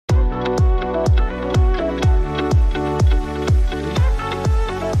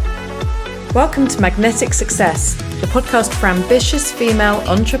Welcome to Magnetic Success, the podcast for ambitious female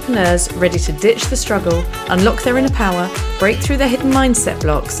entrepreneurs ready to ditch the struggle, unlock their inner power, break through their hidden mindset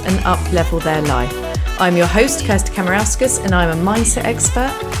blocks, and up-level their life. I'm your host, Kirsty Kamarauskas, and I'm a mindset expert,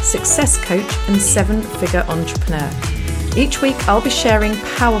 success coach, and seven-figure entrepreneur. Each week, I'll be sharing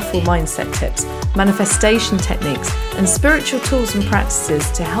powerful mindset tips, manifestation techniques, and spiritual tools and practices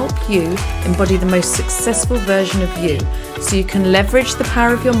to help you embody the most successful version of you so you can leverage the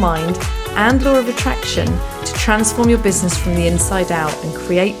power of your mind and law of attraction to transform your business from the inside out and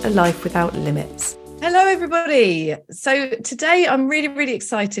create a life without limits. Hello, everybody. So today I'm really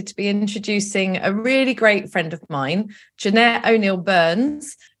excited to be introducing a really great friend of mine, Janette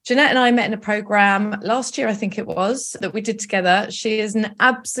O'Neill-Burns. Janette and I met in a program last year, I think it was, that we did together. She is an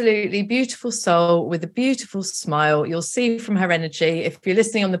absolutely beautiful soul with a beautiful smile. You'll see from her energy. If you're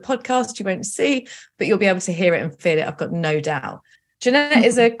listening on the podcast, you won't see, but you'll be able to hear it and feel it. I've got no doubt. Janette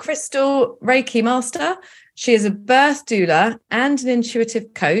is a crystal Reiki master. She is a birth doula and an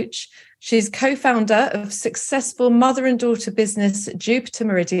intuitive coach. She's co-founder of successful mother and daughter business Jupiter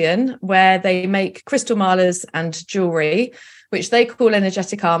Meridian, where they make crystal malas and jewelry, which they call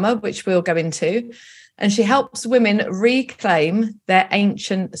energetic armor, which we'll go into. And she helps women reclaim their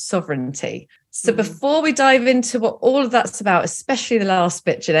ancient sovereignty. So before we dive into what all of that's about, especially the last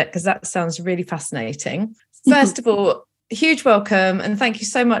bit, Janette, because that sounds really fascinating. First of all, huge welcome and thank you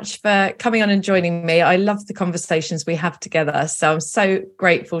so much for coming on and joining me. I love the conversations we have together, so I'm so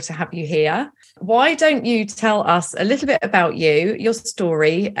grateful to have you here. Why don't you tell us a little bit about you, your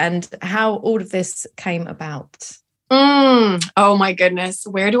story, and how all of this came about? Oh my goodness,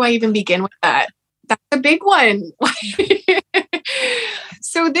 where do I even begin with that? That's a big one.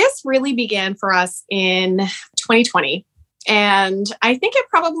 So this really began for us in 2020, and I think it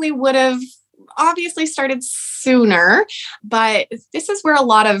probably would have obviously started sooner, but this is where a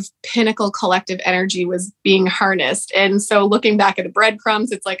lot of pinnacle collective energy was being harnessed. And so looking back at the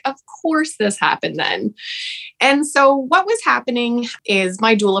breadcrumbs, it's like, of course this happened then. And so what was happening is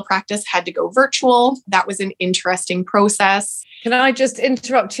my doula practice had to go virtual. That was an interesting process. Can I just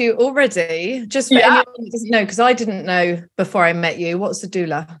interrupt you already? Just for anyone who doesn't know, because I didn't know before I met you. What's a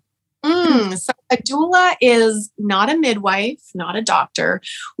doula? So a doula is not a midwife, not a doctor.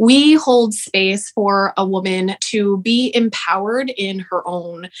 We hold space for a woman to be empowered in her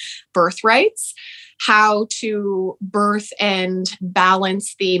own birthrights, how to birth and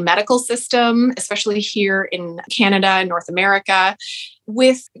balance the medical system, especially here in Canada and North America,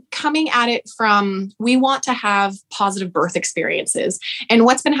 with coming at it from, we want to have positive birth experiences. And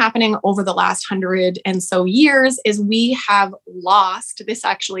what's been happening over the last 100 and so years is we have lost, this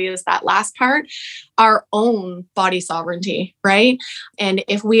actually is that last part, our own body sovereignty, right? And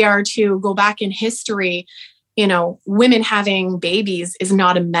if we are to go back in history, you know, women having babies is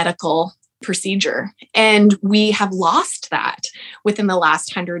not a medical procedure. And we have lost that within the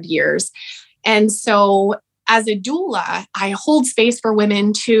last 100 years. And so as a doula, I hold space for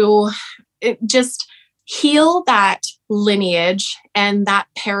women to just heal that lineage and that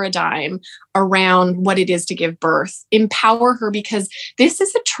paradigm around what it is to give birth, empower her, because this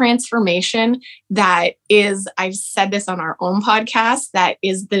is a transformation that is, I've said this on our own podcast, that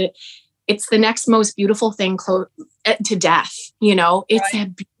is it's the next most beautiful thing to death. You know, it's a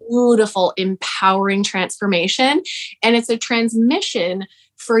beautiful, empowering transformation. And it's a transmission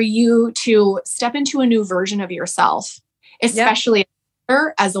for you to step into a new version of yourself, especially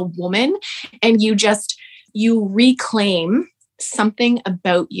as a woman. And you reclaim something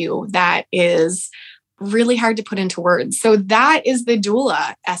about you that is really hard to put into words. So that is the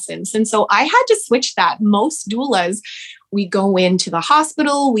doula essence. And so I had to switch that. Most doulas, we go into the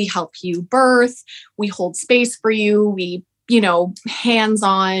hospital, we help you birth, we hold space for you, we,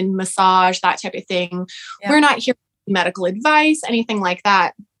 hands-on massage, that type of thing. Yeah. We're not here for medical advice, anything like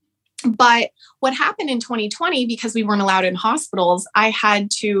that. But what happened in 2020, because we weren't allowed in hospitals, I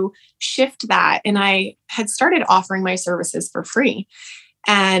had to shift that. And I had started offering my services for free.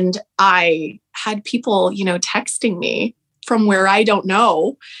 And I had people, texting me from where I don't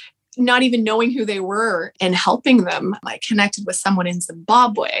know, not even knowing who they were, and helping them. I connected with someone in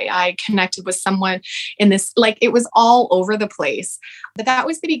Zimbabwe. I connected with someone in this, it was all over the place. But that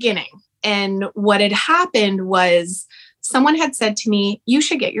was the beginning. And what had happened was someone had said to me, you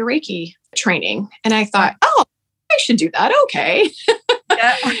should get your Reiki training. And I thought, oh, I should do that. Okay.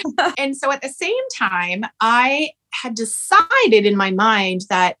 Yeah. And so at the same time, I had decided in my mind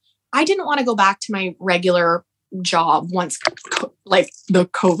that I didn't want to go back to my regular job once the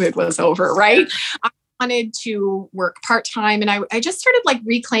COVID was over, right? I wanted to work part-time, and I just started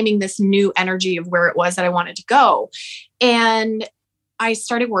reclaiming this new energy of where it was that I wanted to go. And I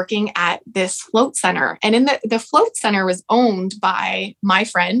started working at this float center. And in the float center was owned by my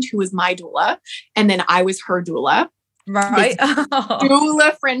friend who was my doula. And then I was her doula. Right.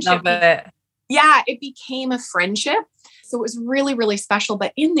 Doula friendship. Love it. Yeah, it became a friendship. So it was really, really special.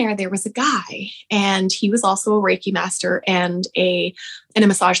 But in there was a guy, and he was also a Reiki master and a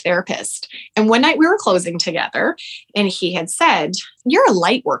massage therapist. And one night we were closing together, and he had said, "You're a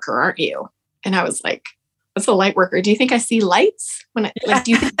light worker, aren't you?" And I was like, "What's a light worker? Do you think I see lights? Do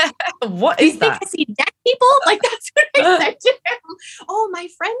you think, What is that? I see dead people?" Like, that's what I said to him. "Oh, my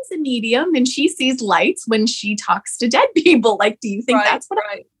friend's a medium, and she sees lights when she talks to dead people. Like, do you think that's what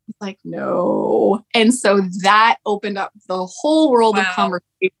I?" Like, no. And so that opened up the whole world of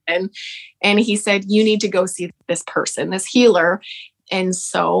conversation. And he said, "You need to go see this person, this healer." And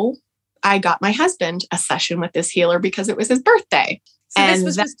so I got my husband a session with this healer because it was his birthday. So and this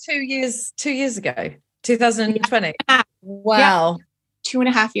was just 2 years ago, 2020. Yeah. Wow. Yeah,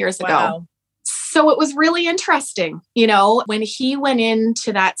 2.5 years ago. So it was really interesting. When he went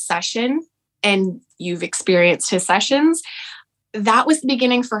into that session, and you've experienced his sessions, that was the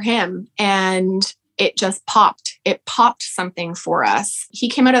beginning for him. And it just popped. It popped something for us. He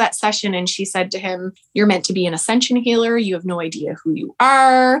came out of that session and she said to him, "You're meant to be an ascension healer. You have no idea who you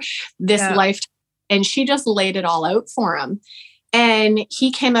are, this life." And she just laid it all out for him. And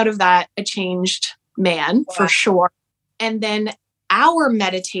he came out of that a changed man for sure. And then our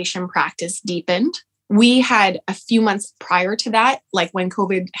meditation practice deepened. We had a few months prior to that, like when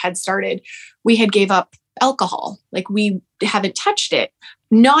COVID had started, we had gave up alcohol. Like, we haven't touched it,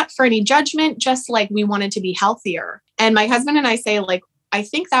 not for any judgment, just like we wanted to be healthier. And my husband and I say, like, I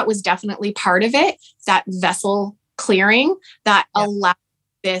think that was definitely part of it, that vessel clearing that allowed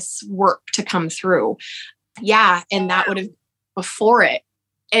this work to come through. Yeah. And that would have before it.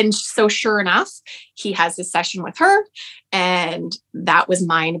 And so sure enough, he has a session with her, and that was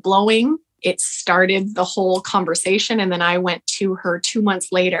mind blowing. It started the whole conversation. And then I went to her 2 months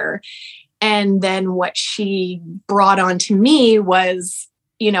later. And then what she brought on to me was,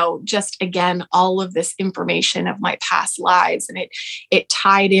 just again, all of this information of my past lives. And it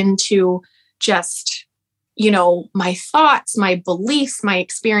tied into just, my thoughts, my beliefs, my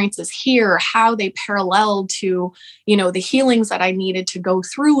experiences here, how they paralleled to, the healings that I needed to go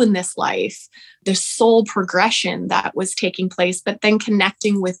through in this life, the soul progression that was taking place, but then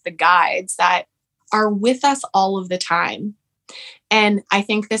connecting with the guides that are with us all of the time. And I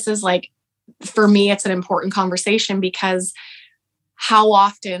think this is like, for me, it's an important conversation because how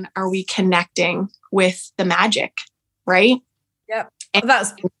often are we connecting with the magic, right? Yep. And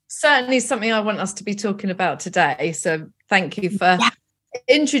that's certainly something I want us to be talking about today. So thank you for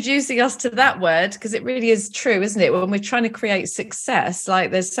introducing us to that word, because it really is true, isn't it? When we're trying to create success,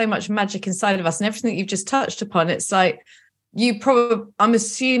 like, there's so much magic inside of us, and everything you've just touched upon, it's like, I'm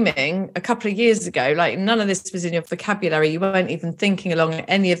assuming a couple of years ago, like, none of this was in your vocabulary. You weren't even thinking along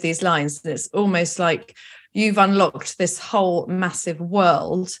any of these lines. And it's almost like you've unlocked this whole massive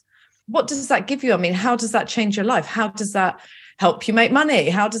world. What does that give you? I mean, how does that change your life? How does that help you make money?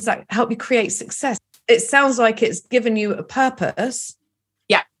 How does that help you create success? It sounds like it's given you a purpose.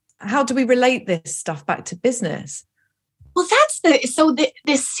 Yeah. How do we relate this stuff back to business? Well,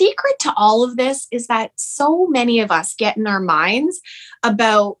 the secret to all of this is that so many of us get in our minds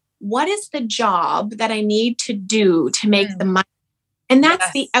about what is the job that I need to do to make the money. And that's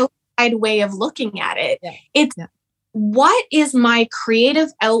the outside way of looking at it. Yeah. It's what is my creative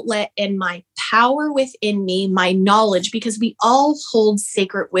outlet and my power within me, my knowledge, because we all hold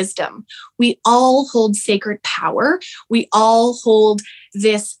sacred wisdom. We all hold sacred power. We all hold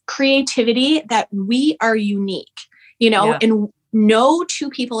this creativity that we are unique. And no two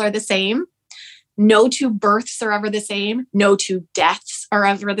people are the same. No two births are ever the same. No two deaths are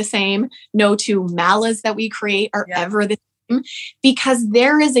ever the same. No two malas that we create are ever the same, because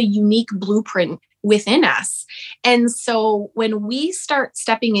there is a unique blueprint within us. And so when we start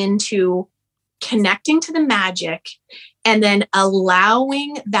stepping into connecting to the magic and then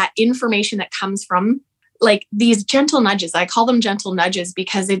allowing that information that comes from, like, these gentle nudges, I call them gentle nudges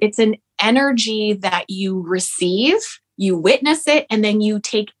because it's an energy that you receive, you witness it, and then you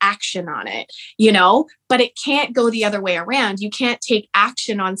take action on it, but it can't go the other way around. You can't take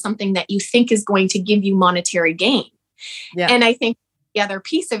action on something that you think is going to give you monetary gain. Yeah. And I think the other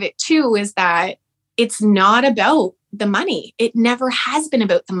piece of it too is that it's not about the money. It never has been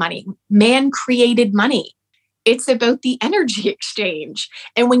about the money. Man created money. It's about the energy exchange.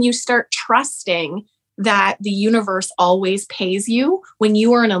 And when you start trusting that the universe always pays you, when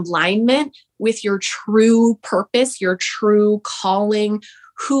you are in alignment with your true purpose, your true calling,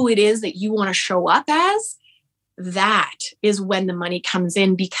 who it is that you want to show up as, that is when the money comes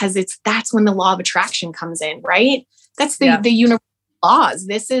in, because that's when the law of attraction comes in, right? That's the universal laws.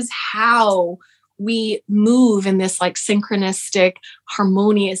 This is how we move in this like synchronistic,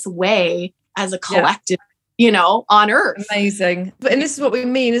 harmonious way as a collective, on earth. Amazing. And this is what we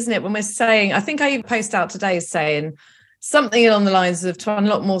mean, isn't it? When we're saying, I think I post out today saying something along the lines of, to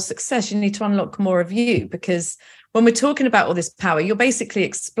unlock more success, you need to unlock more of you. Because when we're talking about all this power, you're basically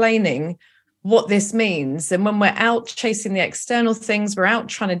explaining what this means. And when we're out chasing the external things, we're out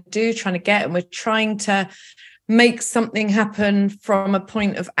trying to get, and we're trying to make something happen from a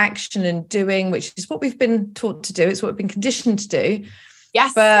point of action and doing, which is what we've been taught to do. It's what we've been conditioned to do.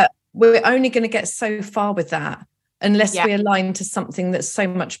 Yes. But we're only going to get so far with that unless we align to something that's so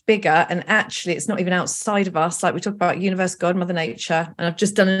much bigger. And actually, it's not even outside of us. Like we talk about universe, God, Mother Nature. And I've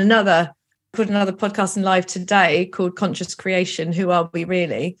just done another podcast in live today called Conscious Creation. Who are we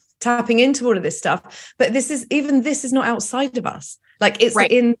really? Tapping into all of this stuff. But this is not outside of us. Like it's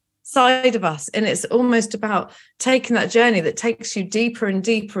inside of us. And it's almost about taking that journey that takes you deeper and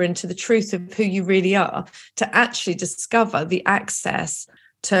deeper into the truth of who you really are, to actually discover the access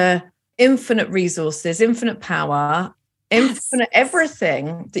to infinite resources, infinite power, infinite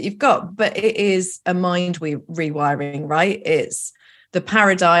everything that you've got. But it is a mind rewiring, right? It's the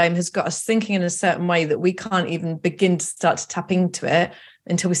paradigm has got us thinking in a certain way that we can't even begin to start to tap into it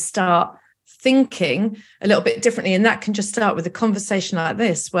until we start thinking a little bit differently. And that can just start with a conversation like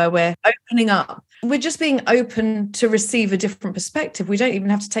this, where we're opening up. We're just being open to receive a different perspective. We don't even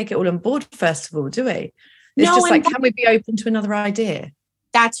have to take it all on board, first of all, do we? It's just like, can we be open to another idea?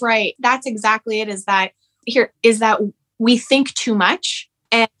 That's right. That's exactly it. Is that we think too much,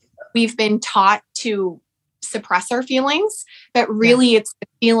 and we've been taught to suppress our feelings, but really it's the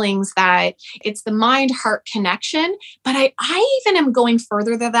feelings that it's the mind-heart connection. But I even am going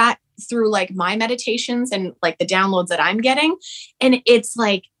further than that through like my meditations and like the downloads that I'm getting. And it's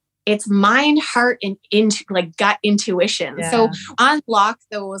like, it's mind, heart, and into like gut intuition. Yeah. So unlock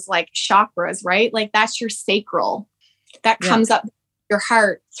those like chakras, right? Like that's your sacral that comes up your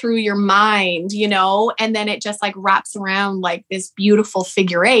heart through your mind, and then it just like wraps around like this beautiful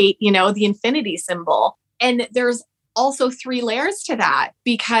figure 8, the infinity symbol. And there's also 3 layers to that,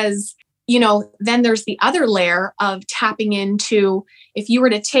 because, then there's the other layer of tapping into, if you were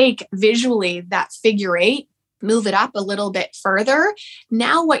to take visually that figure 8, move it up a little bit further.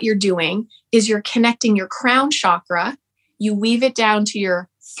 Now what you're doing is you're connecting your crown chakra, you weave it down to your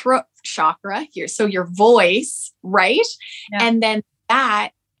throat chakra, your voice, right? Yeah. And then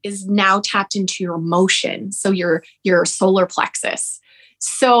that is now tapped into your emotion. So your solar plexus.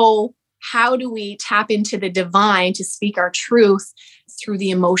 So how do we tap into the divine to speak our truth through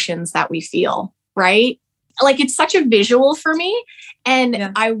the emotions that we feel, right? Like it's such a visual for me.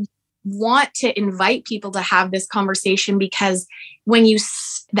 And I want to invite people to have this conversation, because when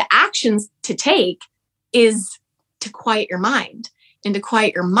the actions to take is to quiet your mind, and to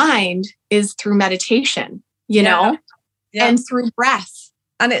quiet your mind is through meditation, know, and through breath.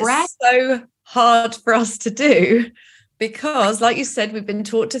 And it's so hard for us to do, because like you said, we've been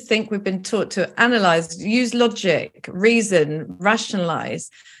taught to think, we've been taught to analyze, use logic, reason, rationalize,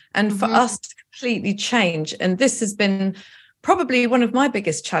 and for us to completely change. And this has been probably one of my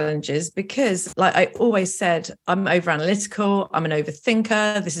biggest challenges, because like I always said, I'm over analytical, I'm an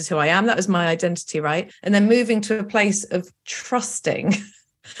overthinker, this is who I am. That was my identity, right? And then moving to a place of trusting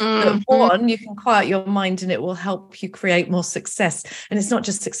that one, you can quiet your mind and it will help you create more success. And it's not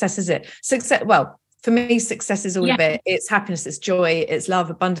just success, is it? Success, well, for me, success is all of it. It's happiness, it's joy, it's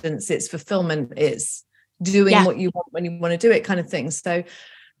love, abundance, it's fulfillment, it's doing what you want when you want to do it, kind of thing. So,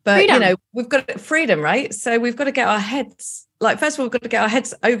 but freedom. We've got freedom, right? So we've got to get our heads, like, first of all, we've got to get our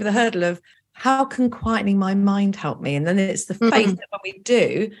heads over the hurdle of, how can quietening my mind help me? And then it's the faith that when we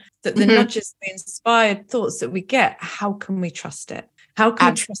do, that the nudges, the inspired thoughts that we get, how can we trust it? How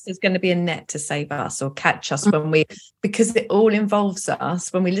can we trust there's going to be a net to save us or catch us because it all involves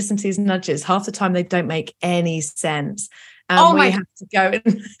us. When we listen to these nudges, half the time they don't make any sense. And we have to go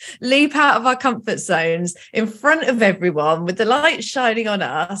and leap out of our comfort zones in front of everyone with the light shining on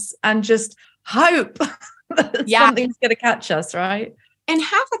us and just hope that something's going to catch us, right? And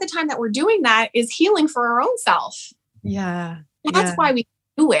half of the time that we're doing that is healing for our own self. Yeah. That's why we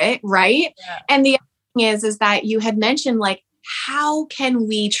do it, right? Yeah. And the other thing is that you had mentioned, like, how can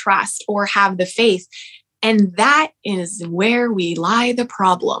we trust or have the faith? And that is where we lie the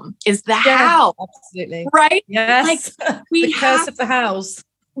problem, is the how. Absolutely. Right? Yes. Like the curse of the house.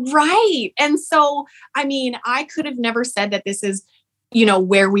 Right. And so, I mean, I could have never said that this is,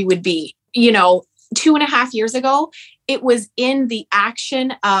 where we would be, 2.5 years ago. It was in the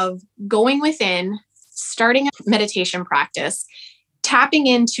action of going within, starting a meditation practice, tapping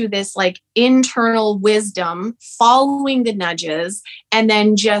into this like internal wisdom, following the nudges, and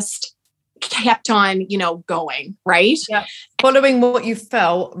then just kept on, going, right? Yeah. Following what you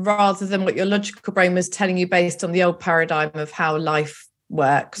felt rather than what your logical brain was telling you based on the old paradigm of how life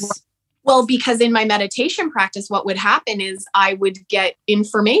works. Well, because in my meditation practice, what would happen is I would get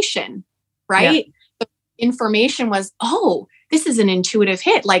information, right? Yeah. The information was, oh, this is an intuitive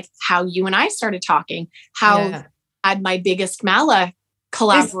hit, like how you and I started talking, how I had my biggest Mala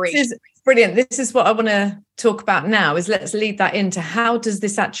collaboration. This is brilliant. This is what I want to talk about now, is let's lead that into how does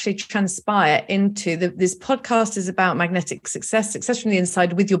this actually transpire into this podcast is about magnetic success from the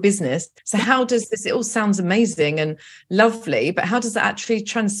inside with your business. So how does this, it all sounds amazing and lovely, but how does that actually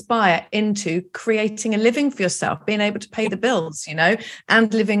transpire into creating a living for yourself, being able to pay the bills,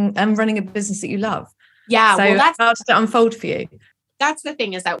 and living and running a business that you love? Yeah. So how does that unfold for you? That's the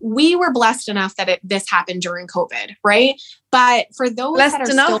thing, is that we were blessed enough that this happened during COVID, right? But for those blessed that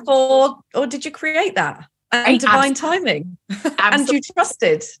are enough, still, or did you create that? And right? divine timing. And you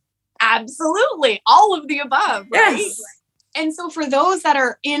trusted. Absolutely. All of the above, right? Yes. And so for those that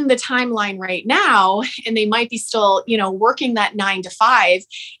are in the timeline right now, and they might be still, working that 9 to 5,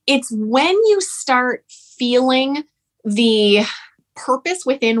 it's when you start feeling the purpose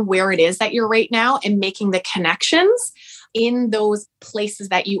within where it is that you're right now and making the connections in those places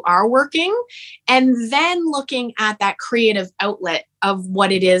that you are working, and then looking at that creative outlet of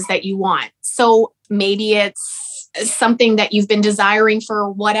what it is that you want. So maybe it's something that you've been desiring for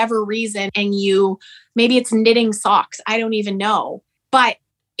whatever reason, and maybe it's knitting socks. I don't even know. But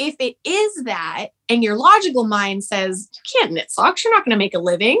if it is that, and your logical mind says, you can't knit socks, you're not going to make a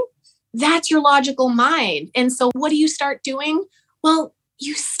living. That's your logical mind. And so what do you start doing? Well,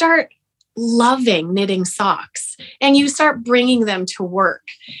 you start loving knitting socks, and you start bringing them to work,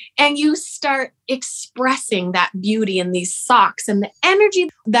 and you start expressing that beauty in these socks, and the energy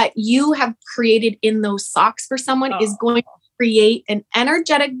that you have created in those socks for someone is going to create an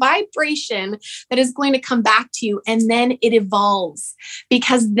energetic vibration that is going to come back to you. And then it evolves,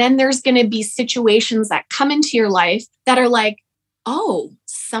 because then there's going to be situations that come into your life that are like, oh,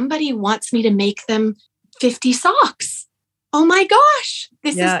 somebody wants me to make them 50 socks. Oh my gosh,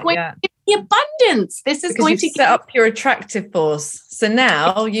 this is going to give me abundance. This is going to set up your attractive force. So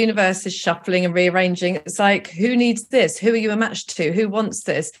now universe is shuffling and rearranging. It's like, who needs this? Who are you a match to? Who wants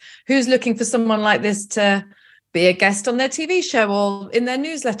this? Who's looking for someone like this to be a guest on their TV show or in their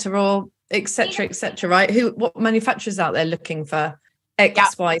newsletter or et cetera, right? What manufacturers out there looking for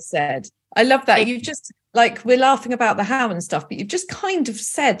X, Y, Z? I love that. You just, like, we're laughing about the how and stuff, but you've just kind of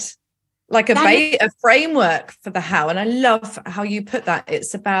said like a framework for the how. And I love how you put that.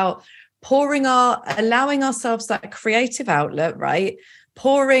 It's about allowing ourselves that creative outlet, right?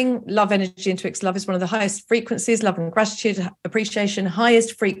 Pouring love energy into it. Love is one of the highest frequencies, love and gratitude, appreciation,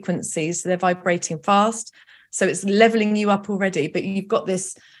 highest frequencies. So they're vibrating fast. So it's leveling you up already, but you've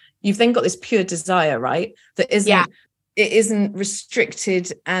then got this pure desire, right? That it isn't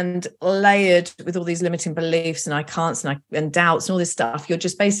restricted and layered with all these limiting beliefs and I can'ts and doubts and all this stuff. You're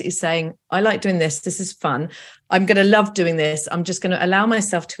just basically saying, I like doing this. This is fun. I'm going to love doing this. I'm just going to allow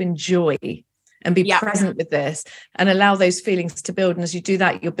myself to enjoy and be present with this and allow those feelings to build. And as you do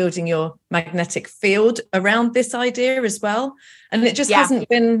that, you're building your magnetic field around this idea as well. And it just hasn't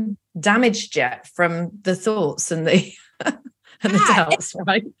been damaged yet from the thoughts and the and the doubts,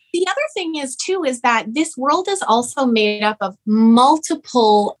 right? The other thing is that this world is also made up of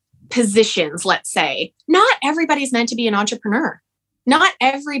multiple positions, let's say. Not everybody's meant to be an entrepreneur. Not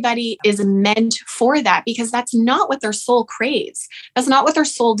everybody is meant for that, because that's not what their soul craves. That's not what their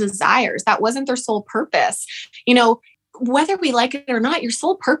soul desires. That wasn't their soul purpose. Whether we like it or not, your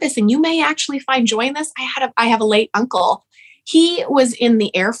soul purpose, and you may actually find joy in this. I have a late uncle. He was in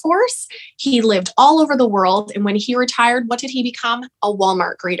the Air Force. He lived all over the world. And when he retired, what did he become? A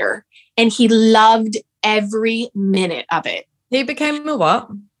Walmart greeter. And he loved every minute of it. He became a what?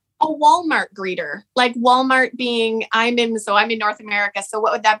 A Walmart greeter. Like Walmart being, I'm in North America. So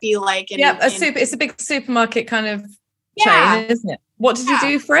what would that be like? It's a big supermarket kind of chain, isn't it? What did you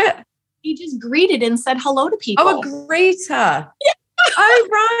do for it? He just greeted and said hello to people. Oh, a greeter. Yeah. Oh,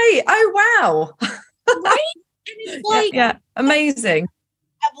 right. Oh, wow. Right? And it's like amazing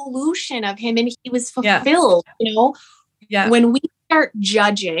evolution of him, and he was fulfilled. When we start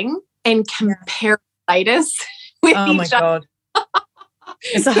judging and compare status with each other,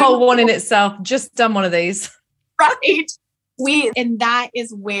 it's a whole one in itself. Just done one of these, right? And that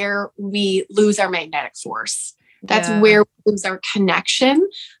is where we lose our magnetic force, That's where we lose our connection,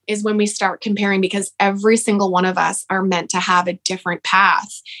 is when we start comparing, because every single one of us are meant to have a different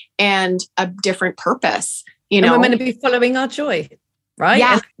path and a different purpose. And we're meant to be following our joy, right?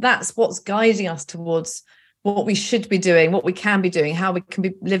 Yeah. And that's what's guiding us towards what we should be doing, what we can be doing, how we can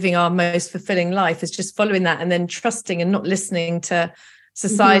be living our most fulfilling life, is just following that and then trusting and not listening to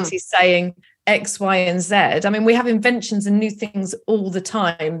society saying X, Y, and Z. I mean, we have inventions and new things all the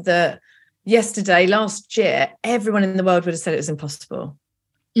time that last year, everyone in the world would have said it was impossible,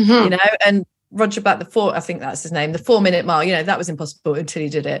 and Roger Black, I think that's his name, the 4-minute mile, that was impossible until he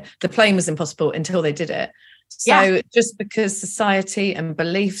did it. The plane was impossible until they did it. So just because society and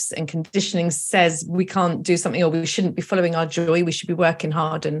beliefs and conditioning says we can't do something, or we shouldn't be following our joy, we should be working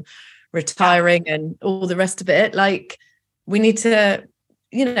hard and retiring and all the rest of it, like, we need to,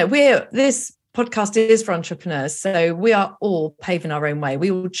 this podcast is for entrepreneurs. So we are all paving our own way. We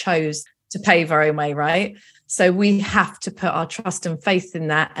all chose to pave our own way, right? So we have to put our trust and faith in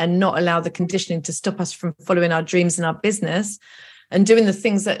that and not allow the conditioning to stop us from following our dreams and our business and doing the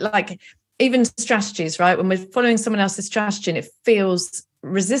things that, like, even strategies, right? When we're following someone else's strategy and it feels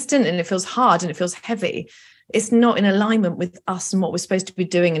resistant and it feels hard and it feels heavy, it's not in alignment with us and what we're supposed to be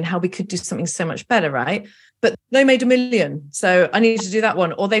doing and how we could do something so much better, right? But they made 1 million, so I need to do that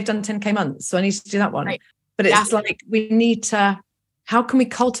one. Or they've done 10K months, so I need to do that one. Right. But it's like, we need to, how can we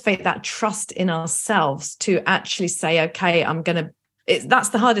cultivate that trust in ourselves to actually say, okay, that's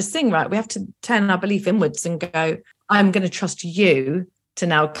the hardest thing, right? We have to turn our belief inwards and go, I'm going to trust you to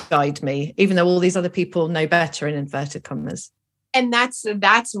now guide me, even though all these other people know better, in inverted commas. And that's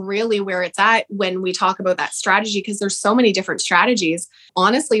really where it's at when we talk about that strategy, because there's so many different strategies.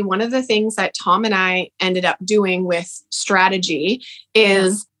 Honestly, one of the things that Tom and I ended up doing with strategy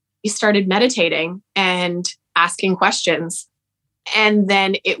is we started meditating and asking questions. And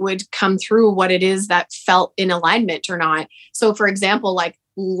then it would come through what it is that felt in alignment or not. So for example, like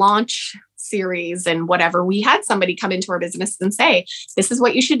launch series and whatever, we had somebody come into our business and say, this is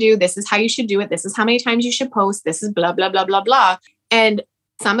what you should do. This is how you should do it. This is how many times you should post. This is blah, blah, blah, blah, blah. And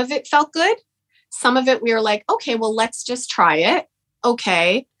some of it felt good. Some of it we were like, okay, well, let's just try it.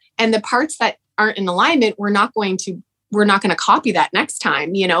 Okay. And the parts that aren't in alignment, we're not going to copy that next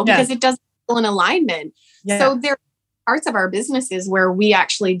time, because it doesn't feel in alignment. Yeah. So there are parts of our businesses where we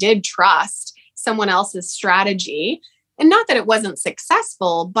actually did trust someone else's strategy. And not that it wasn't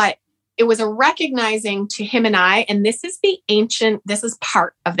successful, but it was a recognizing to him and I, and this is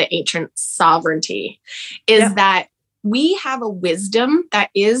part of the ancient sovereignty, is that we have a wisdom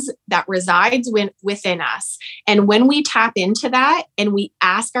that resides within us. And when we tap into that and we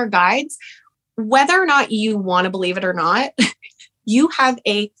ask our guides, whether or not you want to believe it or not, you have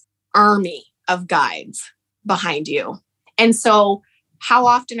an army of guides behind you. And so how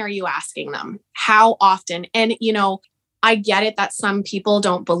often are you asking them? How often? And, I get it that some people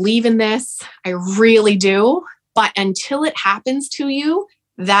don't believe in this. I really do. But until it happens to you,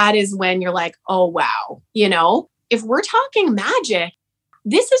 that is when you're like, oh, wow. If we're talking magic,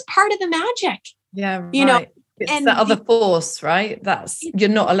 this is part of the magic. Yeah, right. It's and that other force, right? That's, you're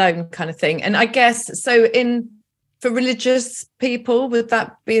not alone kind of thing. And I guess, so for religious people, would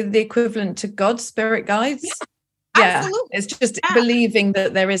that be the equivalent to God's spirit guides? Yeah, absolutely. It's just believing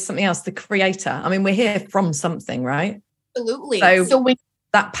that there is something else, the creator. I mean, we're here from something, right? Absolutely. So when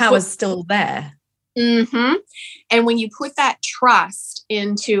that power's still there. Mm-hmm. And when you put that trust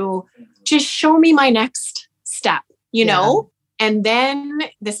into just show me my next step, and then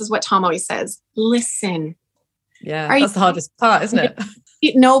this is what Tom always says, listen. Yeah, that's the hardest part, isn't it?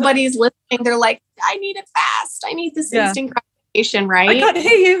 Nobody's listening. They're like, I need it fast. I need this instant gratification, right? I can't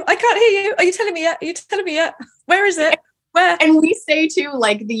hear you. Are you telling me yet? Where is it? Where? And we say too,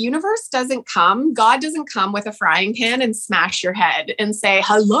 like, the universe God doesn't come with a frying pan and smash your head and say,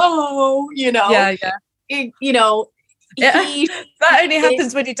 hello, Yeah. That only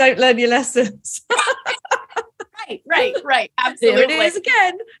happens when you don't learn your lessons. Right. Absolutely. Here it is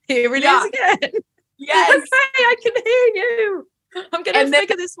again. Yes. Okay, I can hear you. I'm going to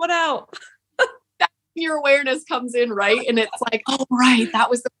figure this one out. Your awareness comes in, right? And it's like, oh, right, that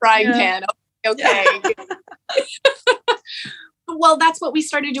was the frying pan. Okay. Well, that's what we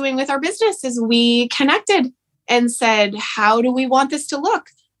started doing with our business, is we connected and said, how do we want this to look?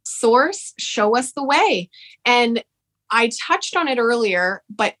 Source, show us the way. And I touched on it earlier,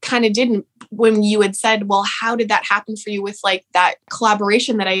 but kind of didn't when you had said, well, how did that happen for you with like that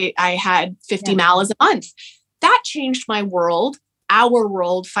collaboration that I had 50 malas a month? That changed my world, our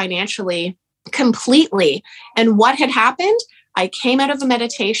world financially completely. And what had happened? I came out of a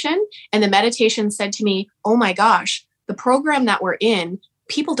meditation and the meditation said to me, oh my gosh, the program that we're in,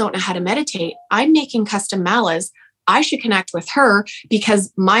 people don't know how to meditate. I'm making custom malas. I should connect with her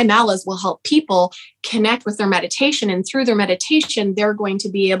because my malas will help people connect with their meditation. And through their meditation, they're going to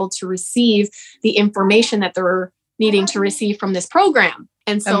be able to receive the information that they're needing to receive from this program.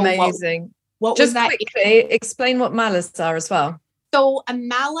 And so amazing. What just was that? Quickly explain what malas are as well. So a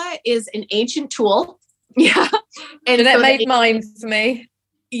mala is an ancient tool. Yeah. And Janette so made mine for me.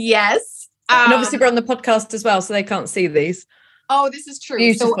 Yes. And obviously we're on the podcast as well, so they can't see these. Oh, this is true.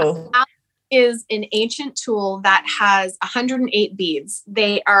 Beautiful. So a mala is an ancient tool that has 108 beads.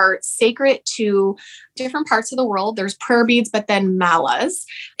 They are sacred to different parts of the world. There's prayer beads, but then malas,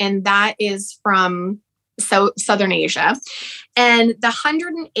 and that is from Southern Asia. And the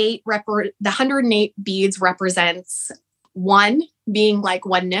 108 beads represents 1 being like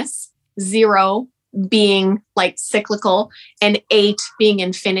oneness, 0 being like cyclical, and 8 being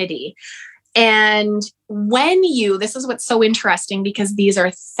infinity. And this is what's so interesting because these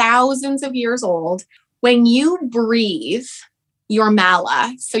are thousands of years old. When you breathe your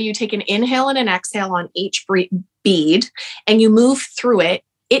mala, so you take an inhale and an exhale on each bead and you move through it,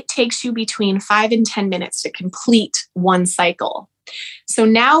 it takes you between 5 and 10 minutes to complete one cycle. So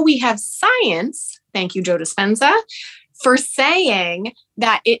now we have science, thank you, Joe Dispenza, for saying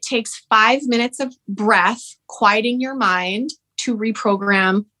that it takes 5 minutes of breath, quieting your mind to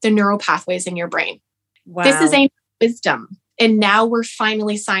reprogram the neural pathways in your brain. Wow. This is ancient wisdom. And now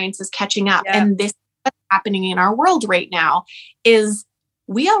science is catching up. Yeah. And this is what's happening in our world right now is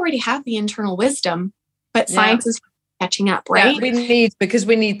we already have the internal wisdom, but science is catching up, right? Yeah, we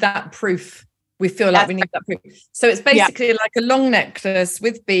need that proof. We feel like we need that proof. So it's basically like a long necklace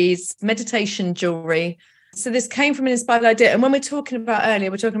with beads, meditation jewelry. So this came from an inspired idea. And when we're talking about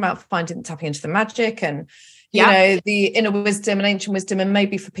tapping into the magic and, you know, the inner wisdom and ancient wisdom, and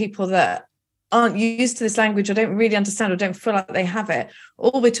maybe for people that aren't used to this language or don't really understand or don't feel like they have it,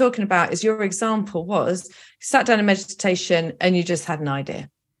 all we're talking about is your example was you sat down in meditation and you just had an idea.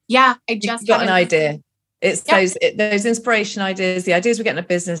 Yeah, I just got an idea. It's those inspiration ideas, the ideas we get in a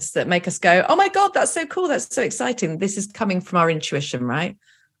business that make us go, oh my God, that's so cool. That's so exciting. This is coming from our intuition, right?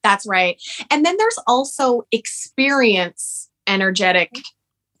 That's right. And then there's also experience energetic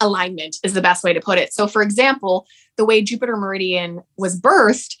alignment is the best way to put it. So for example, the way Jupiter Meridian was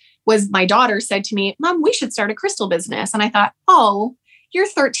birthed was my daughter said to me, Mom, we should start a crystal business. And I thought, oh, you're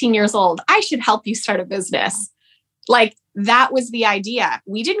 13 years old. I should help you start a business. Like that was the idea.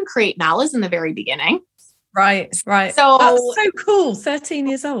 We didn't create malas in the very beginning. Right. So that's so cool. 13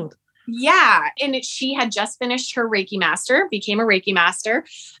 years old. Yeah. And she had just finished her Reiki master, became a Reiki master.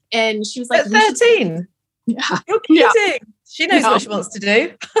 And she was like, at 13. Yeah. You're kidding. Yeah. She knows what she wants to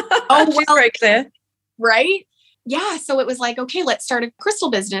do. She's very clear. Right. Yeah. So it was like, okay, let's start a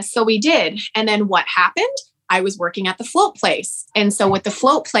crystal business. So we did. And then what happened? I was working at the float place. And so with the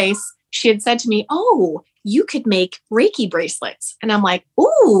float place, she had said to me, oh, you could make Reiki bracelets. And I'm like,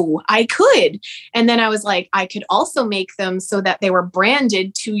 ooh, I could. And then I was like, I could also make them so that they were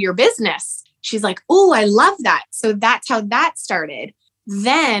branded to your business. She's like, ooh, I love that. So that's how that started.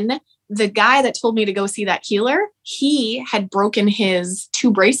 Then the guy that told me to go see that healer, he had broken his 2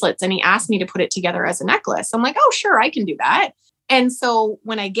 bracelets and he asked me to put it together as a necklace. I'm like, oh, sure, I can do that. And so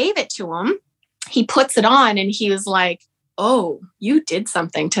when I gave it to him, he puts it on and he was like, oh, you did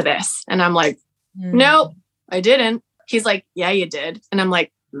something to this. And I'm like, nope, I didn't. He's like, yeah, you did. And I'm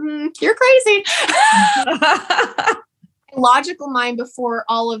like, you're crazy. Logical mind before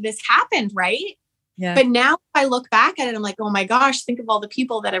all of this happened, right? Yeah. But now if I look back at it, I'm like, oh my gosh, think of all the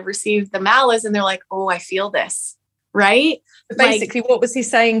people that have received the malas and they're like, oh, I feel this, right? So basically, what was he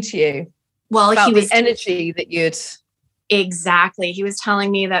saying to you? Well, about the energy that you'd... Exactly. He was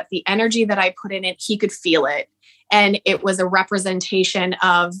telling me that the energy that I put in it, he could feel it. And it was a representation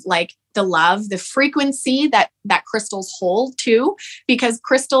of like the love, the frequency that crystals hold too, because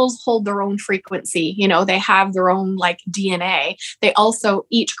crystals hold their own frequency. You know, they have their own like DNA. They also,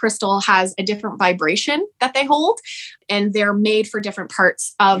 each crystal has a different vibration that they hold, and they're made for different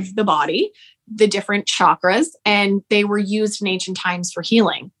parts of the body, the different chakras, and they were used in ancient times for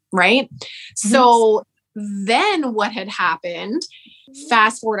healing. Right. Mm-hmm. So then what had happened,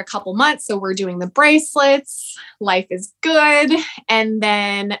 fast forward a couple months. So we're doing the bracelets, life is good. And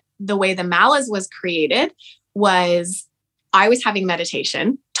then the way the malas was created was I was having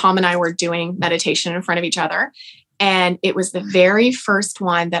meditation. Tom and I were doing meditation in front of each other. And it was the very first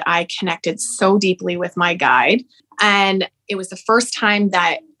one that I connected so deeply with my guide. And it was the first time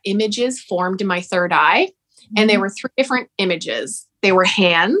that images formed in my third eye. And there were 3 different images. They were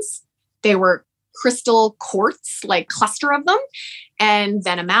hands. They were crystal quartz, like cluster of them, and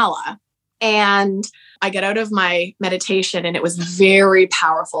then a mala. And I got out of my meditation and it was very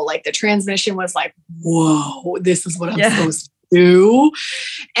powerful. Like the transmission was like, whoa, this is what I'm supposed to do.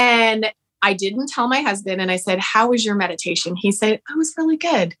 And I didn't tell my husband. And I said, how was your meditation? He said, it was really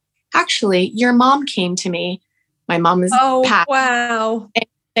good. Actually, your mom came to me. My mom is passed. Wow. And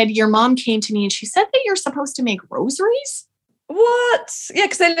said, your mom came to me and she said that you're supposed to make rosaries. What? Yeah,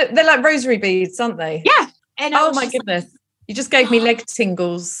 because they're like rosary beads, aren't they? Yeah. And oh my goodness. You just gave me leg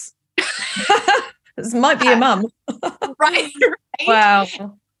tingles. This might be your mum. Right. Wow.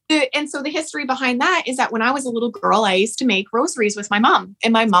 And so the history behind that is that when I was a little girl, I used to make rosaries with my mom.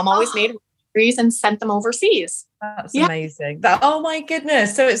 And my mom always made rosaries and sent them overseas. That's amazing. Oh my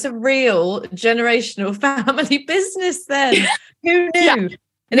goodness. So it's a real generational family business then. Who knew? Yeah.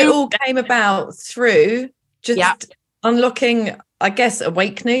 And it all came about through just unlocking, I guess,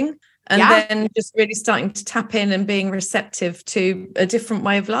 awakening. And then just really starting to tap in and being receptive to a different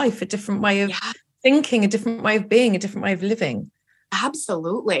way of life, a different way of thinking, a different way of being, a different way of living.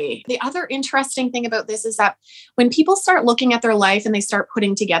 Absolutely. The other interesting thing about this is that when people start looking at their life and they start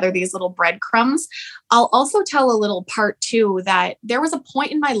putting together these little breadcrumbs, I'll also tell a little part too, that there was a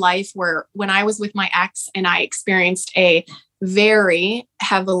point in my life where when I was with my ex and I experienced a very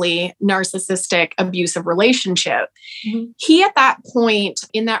heavily narcissistic, abusive relationship. Mm-hmm. He, at that point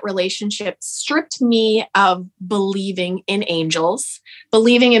in that relationship, stripped me of believing in angels,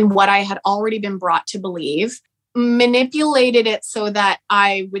 believing in what I had already been brought to believe, manipulated it so that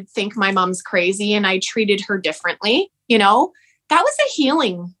I would think my mom's crazy and I treated her differently. You know, that was a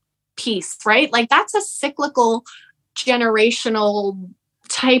healing piece, right? Like that's a cyclical, generational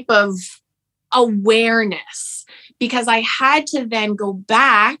type of awareness. Because I had to then go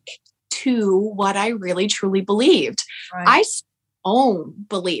back to what I really truly believed. Right. I own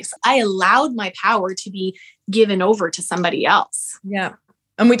beliefs. I allowed my power to be given over to somebody else. Yeah.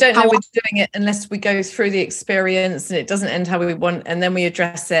 And we don't know we're doing it unless we go through the experience and it doesn't end how we want. And then we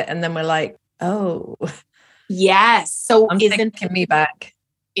address it. And then we're like, oh. Yes. So I'm taking me back.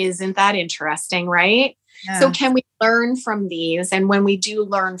 Isn't that interesting, right? Yeah. So can we learn from these? And when we do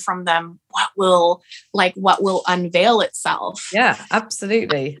learn from them, what will unveil itself? Yeah,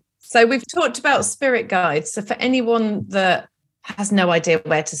 absolutely. So we've talked about spirit guides. So for anyone that has no idea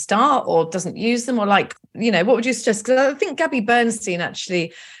where to start or doesn't use them or what would you suggest? Because I think Gabby Bernstein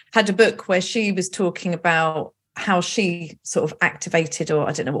actually had a book where she was talking about how she sort of activated, or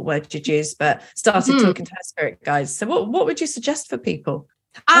I don't know what word you'd use, but started talking to her spirit guides. So what would you suggest for people?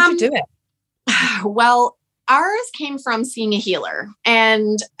 How do you do it? Well, ours came from seeing a healer.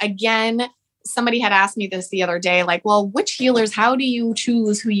 And again, somebody had asked me this the other day, like, well, which healers, how do you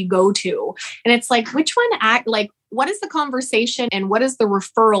choose who you go to? And it's like, which one what is the conversation and what is the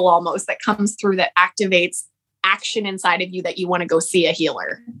referral almost that comes through that activates action inside of you that you want to go see a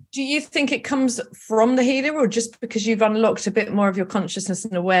healer? Do you think it comes from the healer or just because you've unlocked a bit more of your consciousness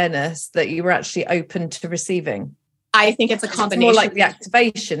and awareness that you were actually open to receiving? I think it's a combination. It's more like the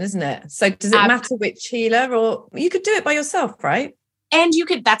activation, isn't it? So does it matter which healer, or you could do it by yourself, right? And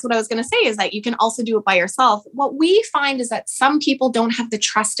that's what I was going to say, is that you can also do it by yourself. What we find is that some people don't have the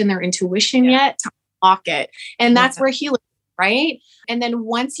trust in their intuition yet to unlock it. And that's where healing, right? And then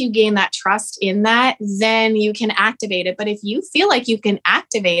once you gain that trust in that, then you can activate it. But if you feel like you can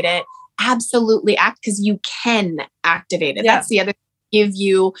activate it, absolutely because you can activate it. Yeah. That's the other thing, give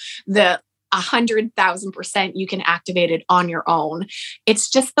you the 100,000% you can activate it on your own. It's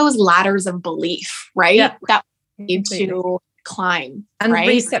just those ladders of belief, right? Yeah. That we need to climb. And right?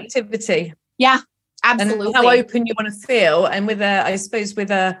 receptivity. Yeah, absolutely. And how open you want to feel. And with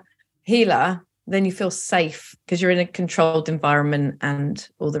a healer, then you feel safe because you're in a controlled environment and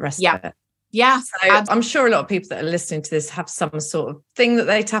all the rest of it. Yeah. So I'm sure a lot of people that are listening to this have some sort of thing that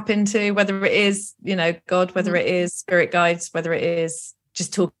they tap into, whether it is, God, whether it is spirit guides, whether it is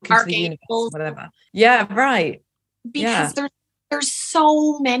just talking to the universe, whatever. Yeah, right. Because there's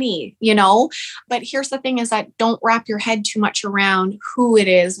so many, but here's the thing is that don't wrap your head too much around who it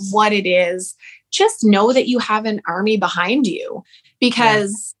is, what it is. Just know that you have an army behind you,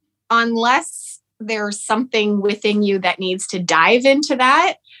 because unless there's something within you that needs to dive into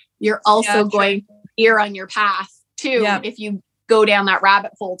that, you're also going to veer on your path too if you go down that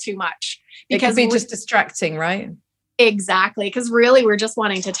rabbit hole too much. Because it could be just distracting, right? Exactly. Because really we're just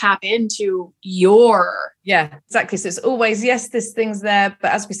wanting to tap into your. Yeah, exactly. So it's always, yes, this thing's there.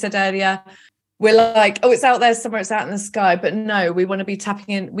 But as we said earlier, we're like, oh, it's out there somewhere, it's out in the sky. But no, we want to be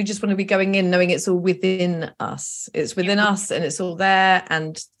tapping in. We just want to be going in, knowing it's all within us. It's within us and it's all there.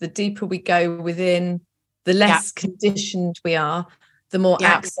 And the deeper we go within, the less conditioned we are, the more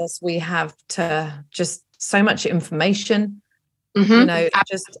access we have to just so much information.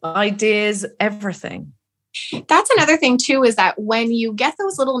 Just ideas, everything. That's another thing too, is that when you get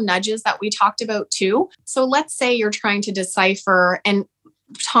those little nudges that we talked about too. So let's say you're trying to decipher, and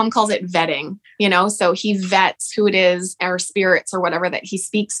Tom calls it vetting, so he vets who it is, our spirits or whatever that he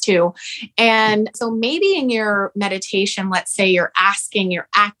speaks to. And so maybe in your meditation, let's say you're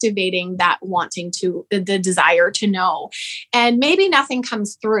activating that wanting to, the desire to know, and maybe nothing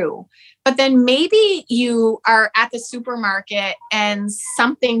comes through. But then maybe you are at the supermarket and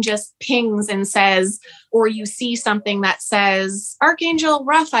something just pings and says, or you see something that says, Archangel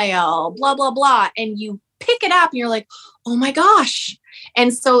Raphael, blah, blah, blah. And you pick it up and you're like, oh my gosh.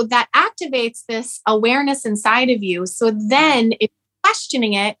 And so that activates this awareness inside of you. So then if you're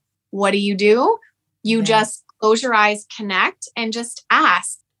questioning it, what do? You just close your eyes, connect, and just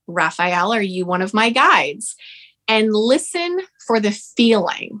ask, Raphael, are you one of my guides? And listen for the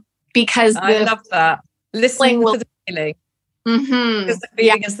feeling. Because I love that. Listening for the feeling. Mm-hmm. Because the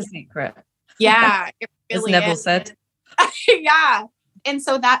feeling is the secret. Yeah. It really as Neville said. Yeah. And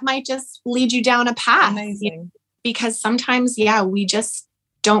so that might just lead you down a path. Amazing. Because sometimes, we just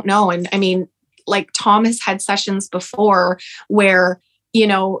don't know. And I mean, like Tom has had sessions before where,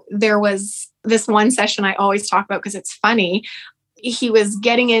 there was this one session I always talk about because it's funny. He was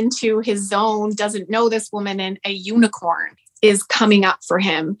getting into his zone, doesn't know this woman, and a unicorn is coming up for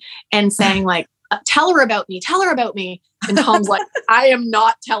him and saying like, tell her about me. And Tom's like, I am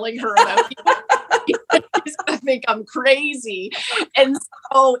not telling her about you. He's going to think I'm crazy. And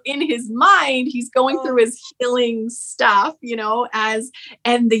so in his mind, he's going through his healing stuff,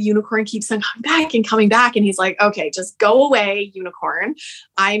 and the unicorn keeps on coming back. And he's like, okay, just go away, unicorn.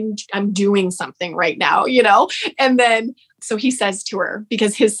 I'm doing something right now, And then, so he says to her,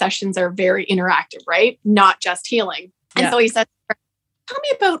 because his sessions are very interactive, right? Not just healing. And so he said, tell me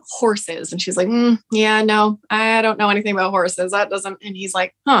about horses. And she's like, yeah, no, I don't know anything about horses. That doesn't. And he's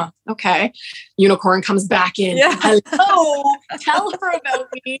like, okay. Unicorn comes back in. Yeah. Hello, tell her about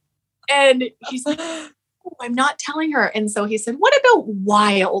me. And he's like, oh, I'm not telling her. And so he said, what about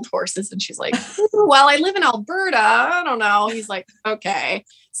wild horses? And she's like, well, I live in Alberta. I don't know. He's like, okay.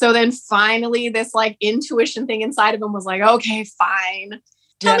 So then finally this like intuition thing inside of him was like, okay, fine.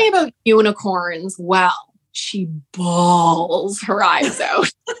 Tell me about unicorns. Well, she bawls her eyes out.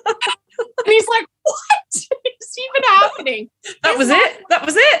 And he's like, what is even happening? That was it.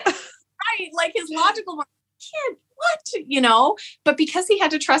 Right. Like his logical mind, kid, what? But because he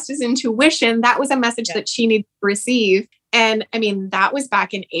had to trust his intuition, that was a message that she needed to receive. And I mean, that was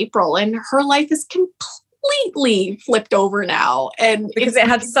back in April, and her life is completely flipped over now. And because it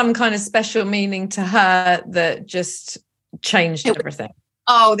had some kind of special meaning to her that just changed everything.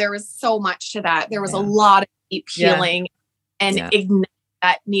 Oh, there was so much to that. There was a lot of deep healing and ignite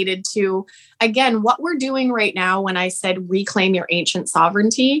that needed to, again, what we're doing right now, when I said reclaim your ancient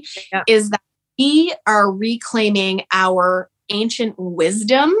sovereignty, is that we are reclaiming our ancient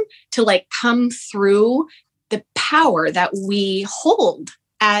wisdom to like come through the power that we hold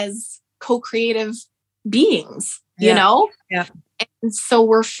as co-creative beings, Yeah. And so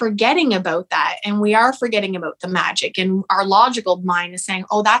we're forgetting about that, and we are forgetting about the magic, and our logical mind is saying,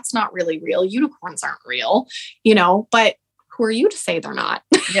 oh, that's not really real. Unicorns aren't real, but who are you to say they're not?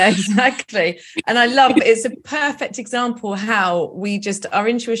 Yeah, exactly. And I love it's a perfect example how our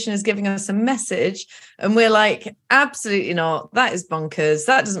intuition is giving us a message and we're like, absolutely not. That is bonkers.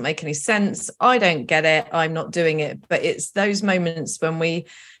 That doesn't make any sense. I don't get it. I'm not doing it. But it's those moments when we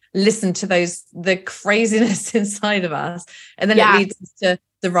listen to the craziness inside of us, and then it leads us to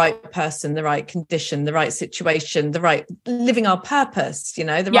the right person, the right condition, the right situation, the right living our purpose, the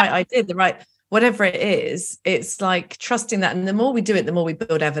right idea, the right whatever it is. It's like trusting that, and the more we do it, the more we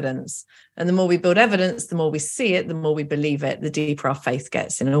build evidence, and the more we build evidence, the more we see it, the more we believe it, the deeper our faith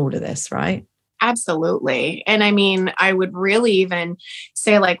gets in all of this, right? Absolutely. And I mean, I would really even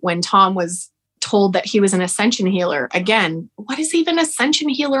say, like, when Tom was told that he was an ascension healer, again, what does even ascension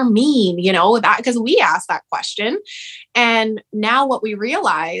healer mean? That, because we asked that question. And now what we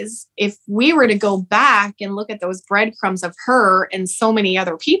realize, if we were to go back and look at those breadcrumbs of her and so many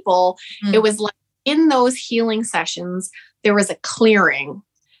other people, it was like in those healing sessions, there was a clearing.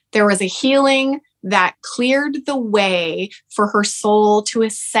 There was a healing that cleared the way for her soul to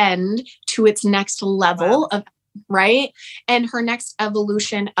ascend to its next level of, right? And her next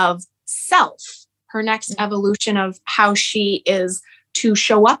evolution of self, her next evolution of how she is to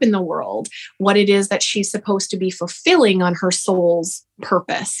show up in the world, what it is that she's supposed to be fulfilling on her soul's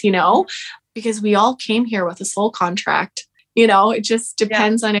purpose, because we all came here with a soul contract, it just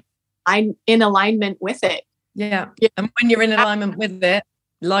depends on if I'm in alignment with it. Yeah. And when you're in alignment with it,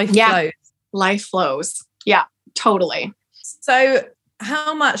 life flows. Life flows. Yeah, totally. So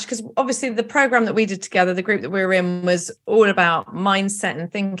how much, because obviously the program that we did together, the group that we were in, was all about mindset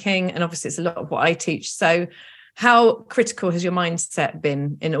and thinking. And obviously it's a lot of what I teach. So how critical has your mindset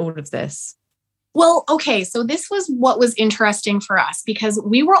been in all of this? Well, okay. So this was what was interesting for us because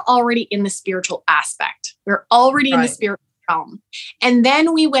we were already in the spiritual aspect. We were already in the spiritual realm. And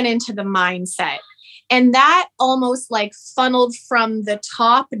then we went into the mindset. And that almost like funneled from the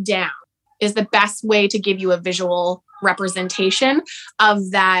top down is the best way to give you a visual representation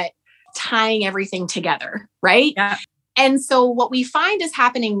of that tying everything together, right? Yeah. And so what we find is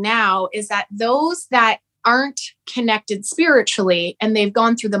happening now is that those that aren't connected spiritually and they've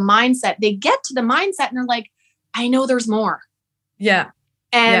gone through the mindset, they get to the mindset and they're like, I know there's more. Yeah.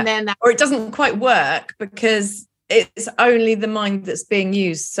 And then or it doesn't quite work because it's only the mind that's being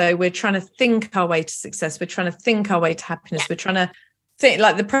used. So we're trying to think our way to success. We're trying to think our way to happiness. We're trying to think,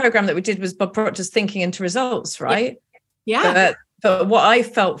 like the program that we did was Bob Proctor's Thinking into Results, right? Yeah. But what I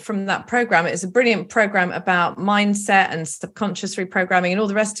felt from that program, it's a brilliant program about mindset and subconscious reprogramming and all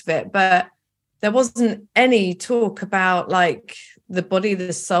the rest of it. But there wasn't any talk about like the body,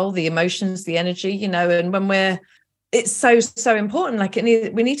 the soul, the emotions, the energy, you know, and when it's so important. Like we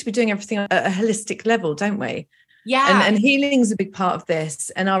need to be doing everything at a holistic level, don't we? Yeah. And healing is a big part of this,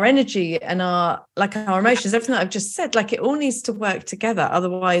 and our energy and our emotions, everything that I've just said, like it all needs to work together.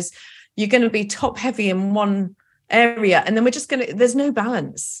 Otherwise you're going to be top heavy in one area and then there's no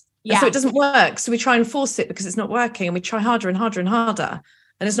balance. Yeah. And so it doesn't work. So we try and force it because it's not working, and we try harder and harder and harder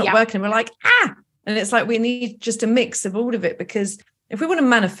and it's not working. We're like, and it's like we need just a mix of all of it, because if we want to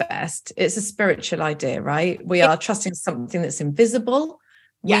manifest, it's a spiritual idea, right? We are trusting something that's invisible.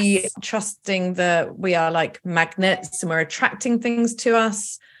 Yes. We are trusting that we are like magnets and we're attracting things to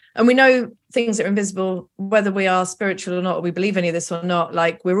us. And we know things that are invisible, whether we are spiritual or not, or we believe any of this or not.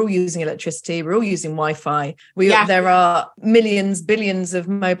 Like we're all using electricity, we're all using Wi-Fi. There are millions, billions of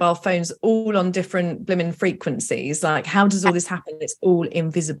mobile phones all on different blimmin' frequencies. Like, how does all this happen? It's all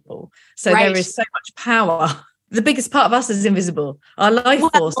invisible. So there is so much power. The biggest part of us is invisible. Our life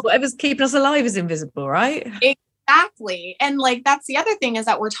force, whatever's keeping us alive, is invisible, right? Exactly. And like, that's the other thing, is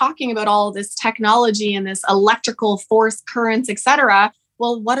that we're talking about all this technology and this electrical force currents, etc.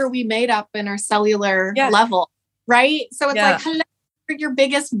 Well, what are we made up in our cellular level? Right. So it's like, hello, your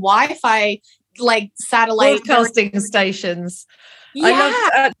biggest Wi-Fi, like satellite broadcasting stations.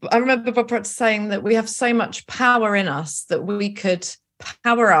 Yeah. I remember Bob Proctor saying that we have so much power in us that we could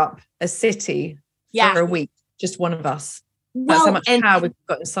power up a city for a week, just one of us. That's how much power we've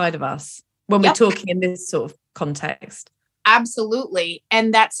got inside of us when we're talking in this sort of context. Absolutely.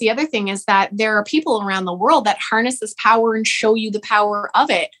 And that's the other thing, is that there are people around the world that harness this power and show you the power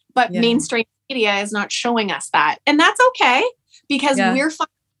of it. But mainstream media is not showing us that. And that's okay, because we're fine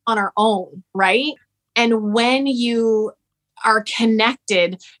on our own, right? And when you are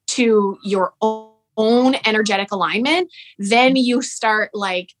connected to your own energetic alignment, then you start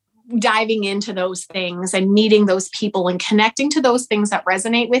like diving into those things and meeting those people and connecting to those things that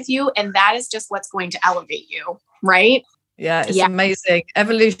resonate with you. And that is just what's going to elevate you, right? Yeah, it's amazing.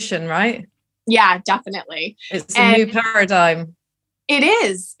 Evolution, right? Yeah, definitely. It's a new paradigm. It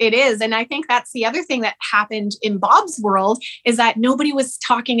is. And I think that's the other thing that happened in Bob's world, is that nobody was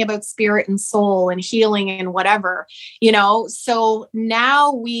talking about spirit and soul and healing and whatever, you know? So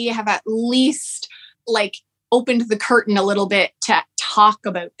now we have at least like opened the curtain a little bit to talk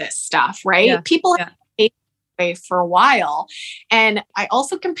about this stuff, right? Yeah. People have away for a while. And I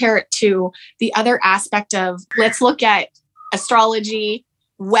also compare it to the other aspect of, let's look at astrology,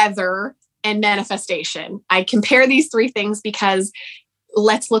 weather, and manifestation. I compare these three things because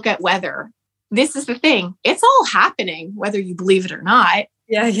let's look at weather. This is the thing. It's all happening, whether you believe it or not.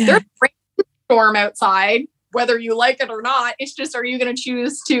 Yeah. There's a rainstorm outside, whether you like it or not. It's just, are you going to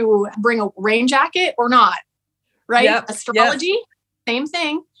choose to bring a rain jacket or not? Right? Yep. Astrology, same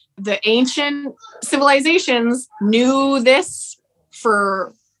thing. The ancient civilizations knew this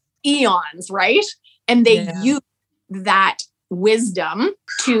for eons, right? And they used that wisdom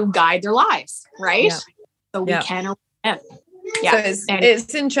to guide their lives, right? Yeah. So we can. So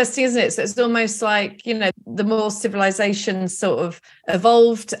it's interesting, isn't it? So it's almost like, you know, the more civilizations sort of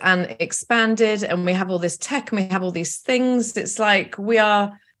evolved and expanded, and we have all this tech and we have all these things. It's like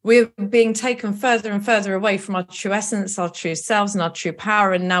we're being taken further and further away from our true essence, our true selves, and our true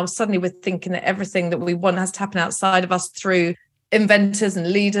power. And now suddenly we're thinking that everything that we want has to happen outside of us through inventors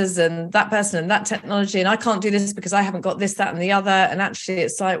and leaders and that person and that technology. And I can't do this because I haven't got this, that, and the other. And actually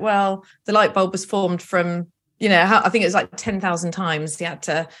it's like, well, the light bulb was formed from you know, I think it was like 10,000 times he had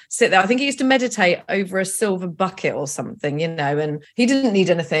to sit there. I think he used to meditate over a silver bucket or something, you know, and he didn't need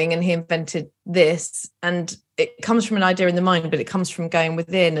anything and he invented this. And it comes from an idea in the mind, but it comes from going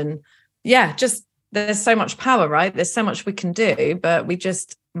within. And yeah, just there's so much power, right? There's so much we can do, but we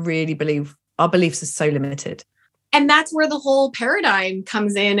just really believe our beliefs are so limited. And that's where the whole paradigm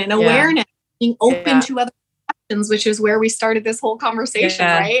comes in, and awareness, being open to other questions, which is where we started this whole conversation,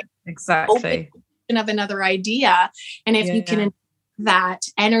 right? Exactly. Open of another idea. And if you can that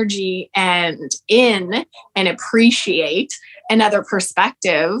energy and appreciate another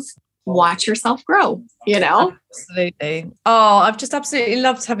perspective, watch yourself grow, you know? Absolutely. Oh, I've just absolutely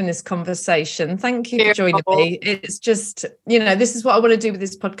loved having this conversation. Thank you for joining me. It's just, you know, this is what I want to do with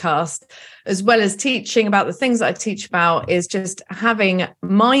this podcast, as well as teaching about the things that I teach about, is just having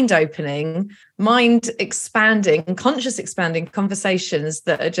mind opening, mind expanding, conscious expanding conversations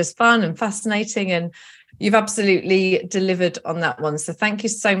that are just fun and fascinating. And you've absolutely delivered on that one. So thank you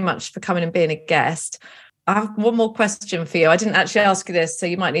so much for coming and being a guest. I have one more question for you. I didn't actually ask you this, so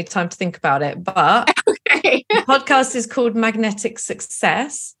you might need time to think about it. But the podcast is called Magnetic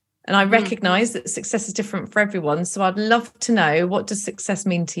Success. And I recognize that success is different for everyone. So I'd love to know, what does success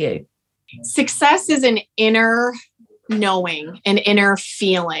mean to you? Success is an inner knowing, an inner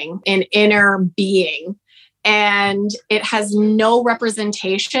feeling, an inner being. And it has no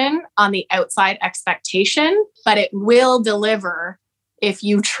representation on the outside expectation, but it will deliver if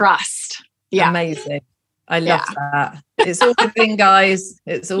you trust. Yeah. Amazing. I love that. It's all within, guys.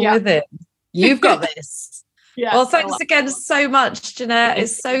 It's all within. You've got this. Well, thanks again so much, Janette.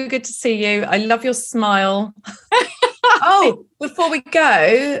 It's so good to see you. I love your smile. Oh, before we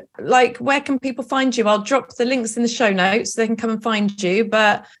go, like, where can people find you? I'll drop the links in the show notes so they can come and find you.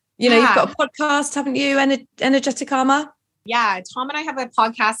 But, you know, you've got a podcast, haven't you? Energetic Armor. Yeah, Tom and I have a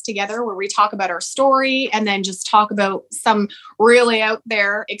podcast together where we talk about our story and then just talk about some really out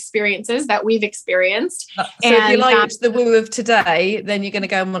there experiences that we've experienced. So if you liked the woo of today, then you're going to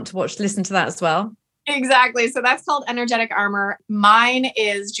go and want to listen to that as well. Exactly. So that's called Energetic Armor. Mine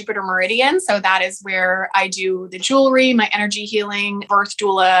is Jupiter Meridian. So that is where I do the jewelry, my energy healing, birth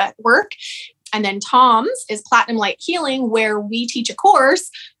doula work. And then Tom's is Platinum Light Healing, where we teach a course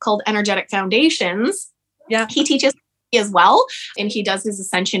called Energetic Foundations. Yeah. He teaches as well, and he does his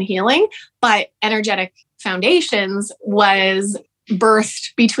ascension healing, but Energetic Foundations was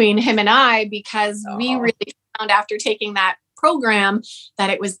birthed between him and I, because we really found, after taking that program, that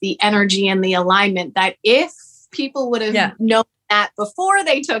it was the energy and the alignment, that if people would have known that before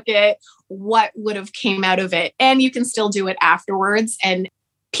they took it, what would have came out of it. And you can still do it afterwards and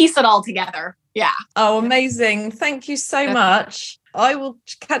piece it all together. Yeah. Oh, amazing. Thank you so much. I will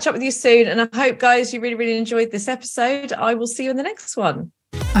catch up with you soon. And I hope, guys, you really, really enjoyed this episode. I will see you in the next one.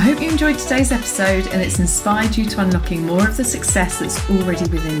 I hope you enjoyed today's episode and it's inspired you to unlocking more of the success that's already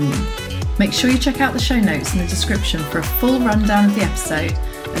within you. Make sure you check out the show notes in the description for a full rundown of the episode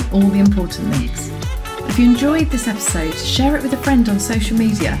and all the important links. If you enjoyed this episode, share it with a friend on social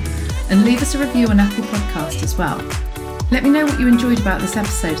media and leave us a review on Apple Podcast as well. Let me know what you enjoyed about this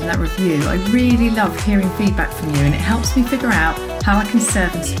episode and that review. I really love hearing feedback from you, and it helps me figure out how I can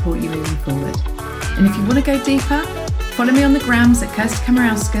serve and support you moving forward. And if you want to go deeper, follow me on the grams at Kirsty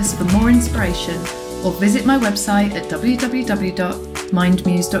Kamarauskas for more inspiration, or visit my website at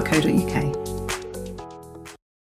www.mindmuse.co.uk.